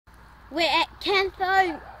We're at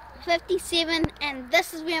Campo 57 and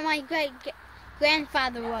this is where my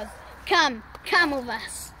great-grandfather was. Come with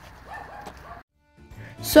us.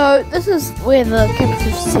 So this is where the Campo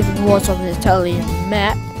 57 was on the Italian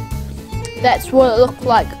map. That's what it looked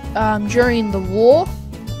like during the war.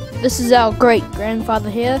 This is our great-grandfather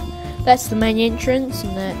here. That's the main entrance,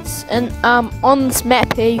 and on this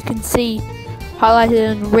map here you can see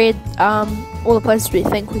highlighted in red all the places we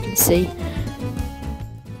think we can see.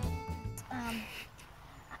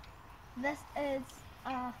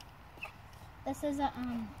 This is a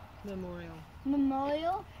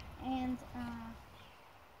memorial, and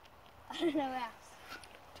I don't know what else.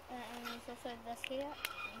 And there's also this here.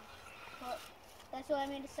 Well, that's what I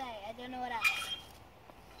meant to say. I don't know what else.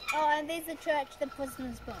 Oh, and there's the church the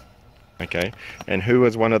prisoners built. Okay, and who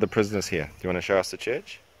was one of the prisoners here? Do you want to show us the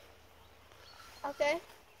church? Okay.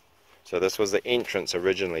 So this was the entrance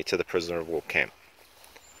originally to the prisoner of war camp.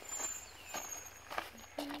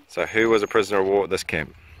 So who was a prisoner of war at this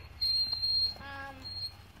camp?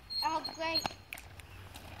 Our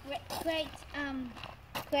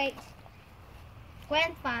great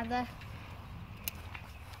grandfather.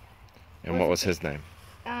 And what was his name?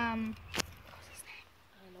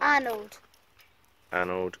 Arnold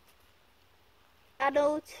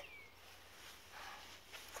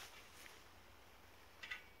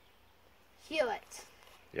Hewitt.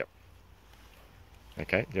 Yep.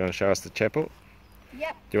 Okay, do you want to show us the chapel?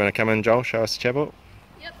 Yep. Do you want to come in, Joel, show us the chapel?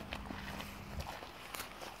 Yep.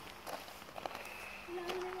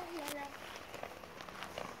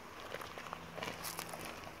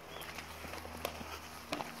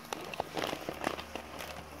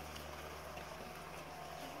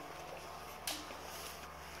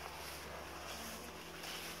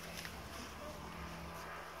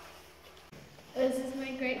 This is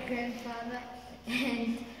my great-grandfather,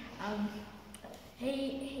 and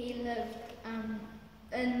he lived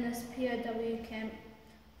in this P.O.W. camp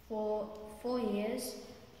for 4 years,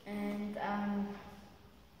 and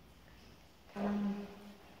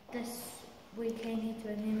this we came here to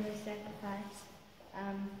remember the sacrifice,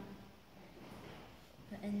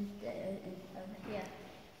 and over here.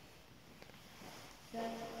 So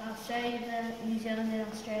I'll show you the New Zealand and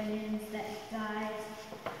Australians that died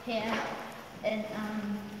here in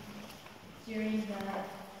during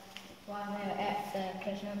while they were at the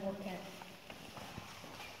prisoner of war camp.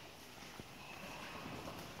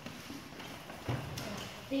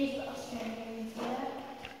 These are Australians here.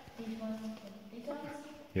 These ones.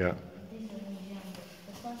 Yeah. These are New Zealanders.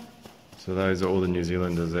 This one. So those are all the New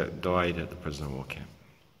Zealanders that died at the prisoner of war camp.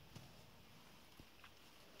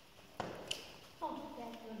 Oh,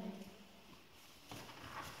 that's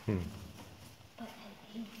your name. But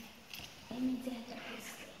I need to have this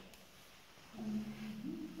thing.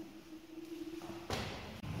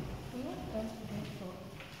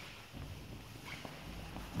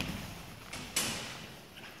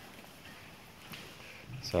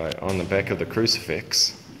 So on the back of the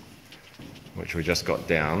crucifix, which we just got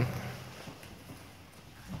down,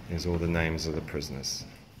 is all the names of the prisoners.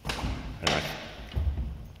 And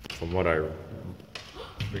from what I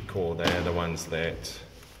recall, they're the ones that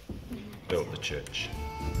built the church.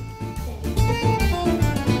 Do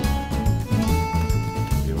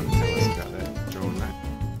you want to tell us about that, Joel?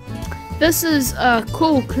 This is a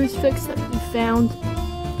cool crucifix that we found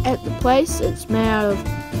at the place. It's made out of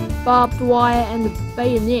barbed wire and a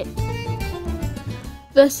bayonet.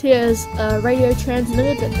 This here is a radio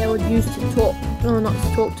transmitter that they would use to talk, no, not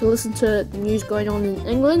to talk, to listen to the news going on in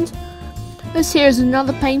England. This here is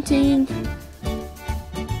another painting.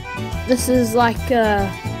 This is like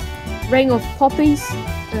a ring of poppies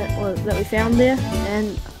that we found there,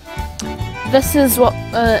 and this is what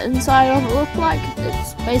the inside of it looked like.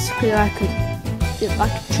 It's basically like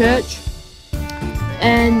a church,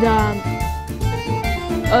 and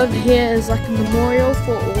over here is like a memorial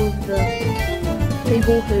for all of the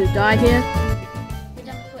people who died here. We're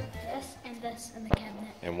gonna put this and this in the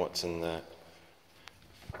cabinet. And what's in the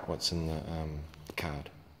card?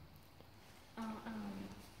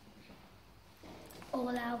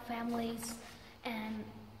 All our families and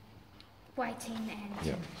writing and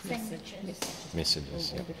Yep. signatures.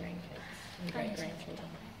 Messages. Yeah. Great-grandchildren.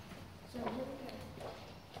 So here we go.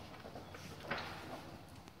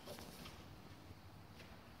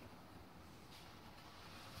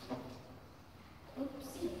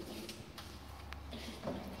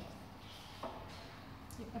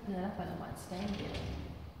 You open it up and it might stand there.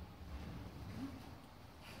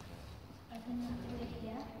 Open it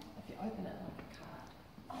here. If you open it like a card.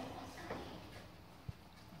 Oh, that's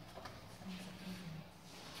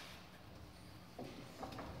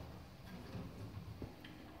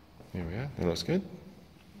nice. There we are. That looks good.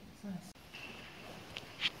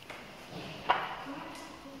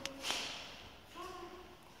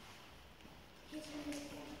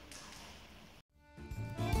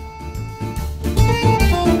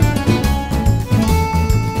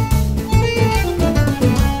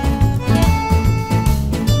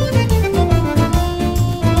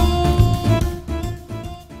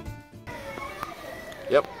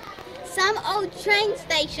 Yep. Some old train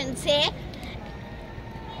stations here.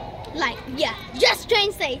 Like, yeah, just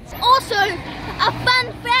train stations. Also, a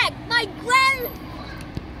fun fact, my grandfather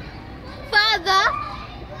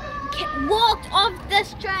walked off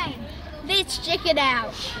this train. Let's check it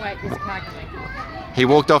out. Wait, there's a car coming. He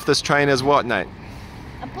walked off this train as what, Nate?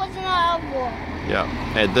 A prisoner of war.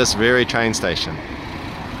 Yeah, at this very train station.